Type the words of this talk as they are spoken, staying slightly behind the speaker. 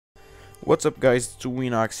What's up, guys? It's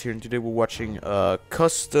Weenox here, and today we're watching a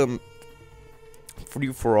custom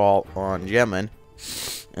free-for-all on Yemen.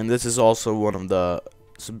 And this is also one of the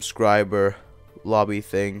subscriber lobby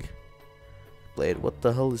thing. What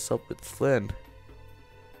the hell is up with Flynn?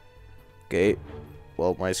 Okay,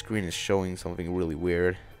 well, my screen is showing something really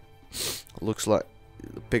weird. Looks like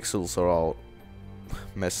the pixels are all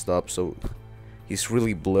messed up, so he's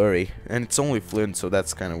really blurry. And it's only Flynn, so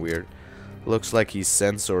that's kind of weird. Looks like he's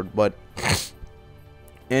censored, but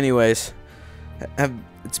anyways,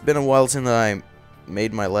 it's been a while since I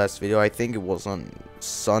made my last video. I think it was on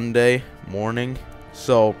Sunday morning,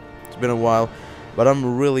 so it's been a while, but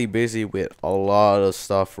I'm really busy with a lot of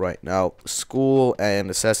stuff right now, school and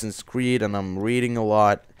Assassin's Creed, and I'm reading a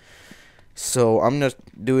lot, so I'm not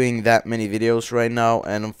doing that many videos right now,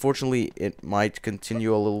 and unfortunately it might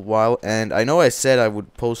continue a little while. And I know I said I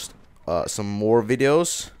would post some more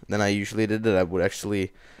videos than I usually did, that I would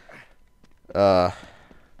actually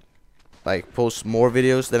like post more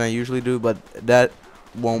videos than I usually do, but that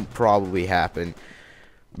won't probably happen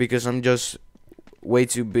because I'm just way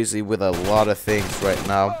too busy with a lot of things right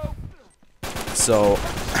now. So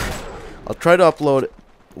I'll try to upload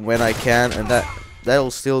when I can, and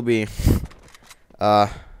that'll still be at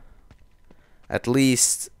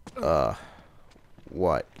least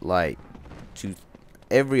what, like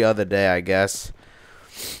every other day, I guess.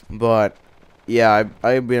 But yeah,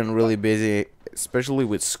 I've been really busy, especially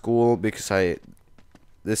with school, because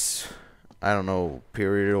this I don't know,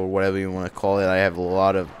 period or whatever you want to call it, I have a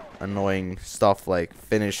lot of annoying stuff like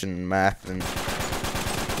Finnish and math, and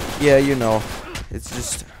yeah, you know, it's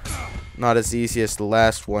just not as easy as the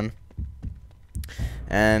last one.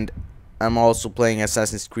 And I'm also playing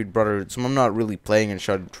Assassin's Creed Brotherhood, so I'm not really playing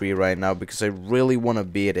Uncharted 3 right now because I really want to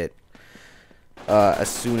beat it as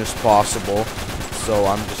soon as possible. So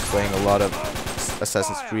I'm just playing a lot of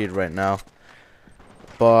Assassin's Creed right now.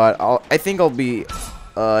 But I think I'll be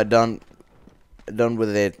done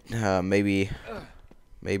with it maybe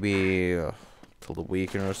till the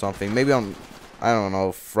weekend or something. Maybe on, I don't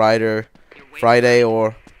know, Friday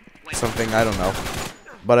or something, I don't know.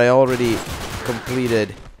 But I already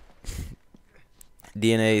completed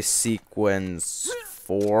DNA sequence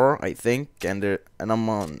 4, I think, and I'm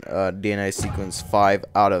on DNA sequence 5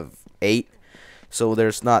 out of 8. So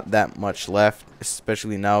there's not that much left,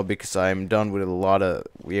 especially now because I'm done with a lot of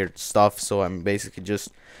weird stuff. So I'm basically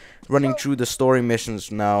just running through the story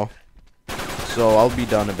missions now. So I'll be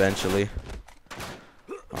done eventually.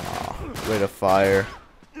 Rate of fire.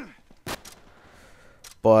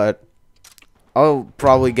 But I'll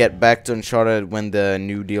probably get back to Uncharted when the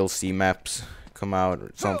new DLC maps come out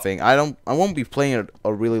or something. I won't be playing it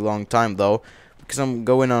a really long time though, because I'm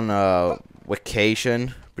going on a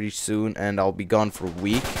vacation pretty soon, and I'll be gone for a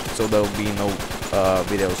week, so there'll be no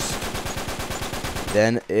videos.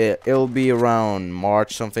 Then it'll be around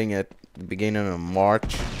March, something at the beginning of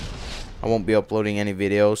March. I won't be uploading any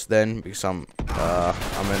videos then because I'm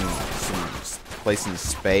in some place in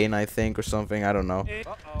Spain, I think, or something. I don't know.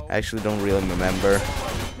 I actually don't really remember.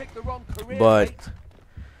 But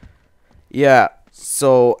yeah,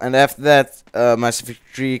 so, and after that Mass Effect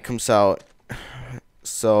 3 comes out,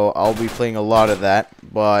 so I'll be playing a lot of that,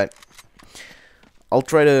 but I'll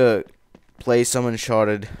try to play some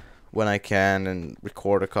Uncharted when I can and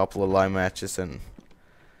record a couple of live matches and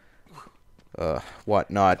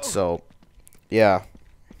whatnot. So yeah,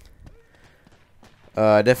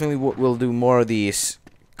 definitely we'll do more of these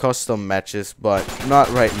custom matches, but not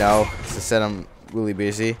right now. As I said, I'm really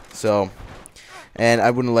busy, so, and I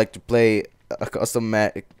wouldn't like to play a custom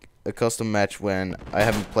match when I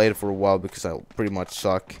haven't played it for a while because I'll pretty much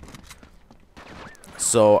suck.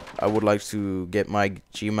 So I would like to get my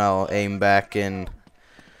Gmail aim back and,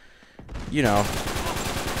 you know,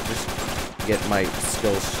 just get my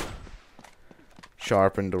skills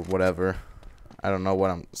sharpened or whatever. I don't know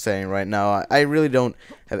what I'm saying right now. I really don't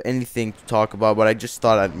have anything to talk about, but I just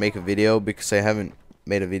thought I'd make a video because I haven't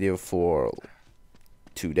made a video for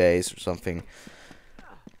 2 days or something.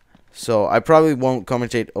 So I probably won't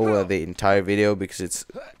commentate over the entire video because it's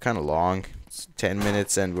kind of long. It's 10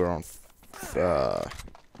 minutes and we're on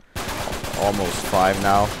almost 5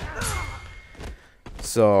 now.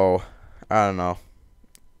 So I don't know,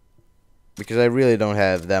 because I really don't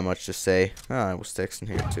have that much to say. I was texting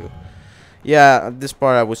here too. Yeah, this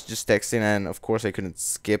part I was just texting, and of course I couldn't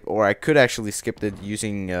skip, or I could actually skip it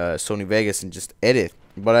using Sony Vegas and just edit.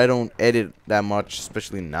 But I don't edit that much,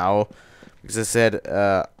 especially now, because as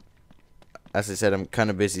I said, I'm kind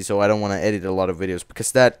of busy, so I don't want to edit a lot of videos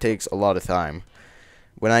because that takes a lot of time.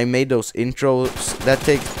 When I made those intros, that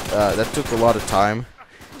took a lot of time,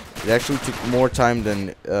 It actually took more time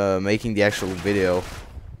than making the actual video.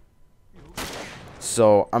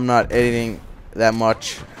 So I'm not editing that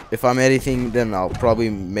much. If I'm editing, then I'll probably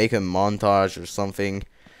make a montage or something.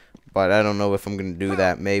 But I don't know if I'm gonna do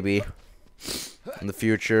that. Maybe in the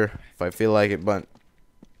future if I feel like it. But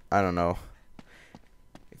I don't know.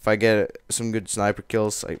 If I get some good sniper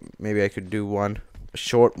kills, maybe I could do one. A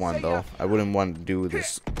short one though. I wouldn't want to do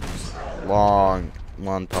this long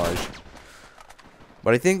montage.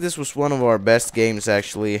 But I think this was one of our best games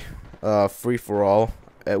actually. Free for all.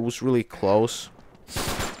 It was really close.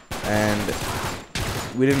 And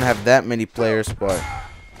we didn't have that many players, but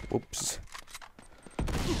whoops.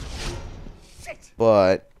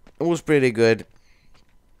 But it was pretty good.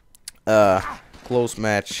 Close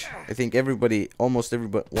match. I think almost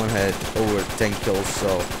everyone had over 10 kills,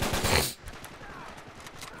 so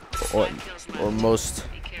or most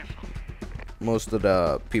of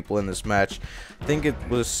the people in this match. I think it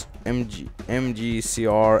was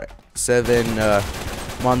MGCR 7,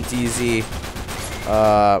 Montezi,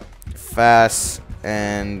 Fast,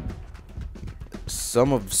 and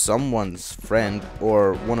someone's friend,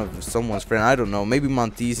 or one of someone's friend. I don't know. Maybe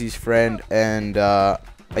Montezi's friend, and I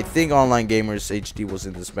think Online Gamers HD was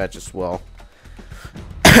in this match as well.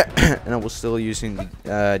 And I was still using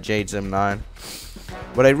the Jade's M9.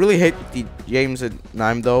 What I really hate with the James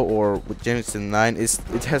M9 though, or with James M9, is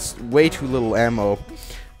it has way too little ammo.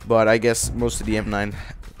 But I guess most of the M9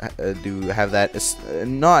 do have that. It's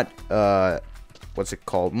not what's it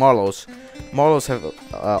called? Marlos. Marlos have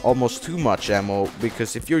almost too much ammo,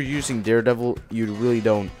 because if you're using Daredevil, you really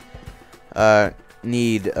don't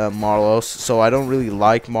need Marlos. So I don't really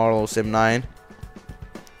like Marlos M9.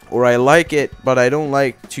 Or I like it, but I don't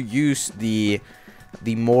like to use the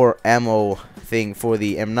more ammo thing for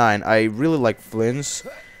the M9. I really like Flynn's,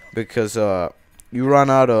 because you run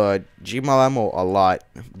out of GMAL ammo a lot,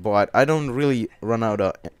 but I don't really run out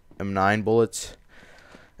of M9 bullets.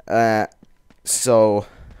 So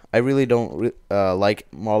I really don't like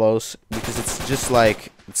Marlos, because it's just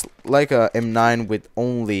like a M9 with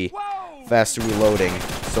only faster reloading.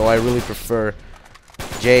 So I really prefer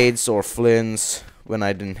Jade's or Flynn's when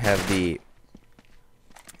I didn't have Jade's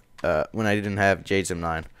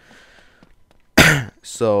M9.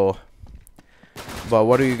 So, but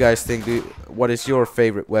what do you guys think? What is your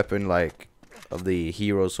favorite weapon, like, of the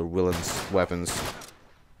heroes or villains' weapons?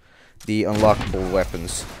 The unlockable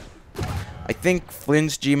weapons. I think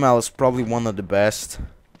Flynn's GMAL is probably one of the best,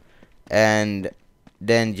 and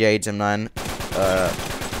then Jade's M9.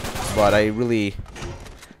 But I really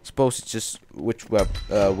suppose it's just which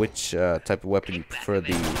type of weapon you prefer,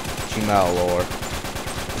 the GMAL or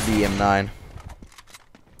the M9.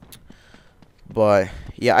 But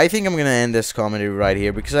yeah, I think I'm gonna end this commentary right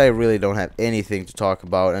here, because I really don't have anything to talk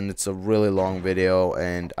about, and it's a really long video,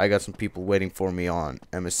 and I got some people waiting for me on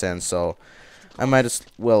MSN, so I might as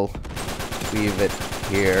well leave it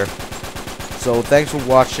here. So thanks for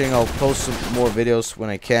watching. I'll post some more videos when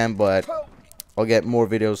I can, but I'll get more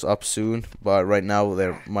videos up soon. But right now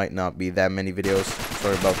there might not be that many videos.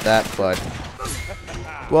 Sorry about that, but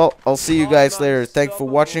well, I'll see you guys later. Thanks for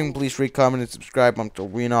watching. Please rate, comment, and subscribe. I'm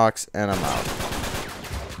Renox, and I'm out.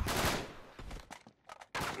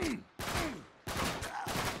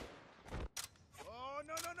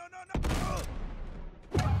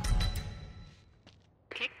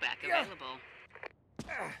 Kickback available.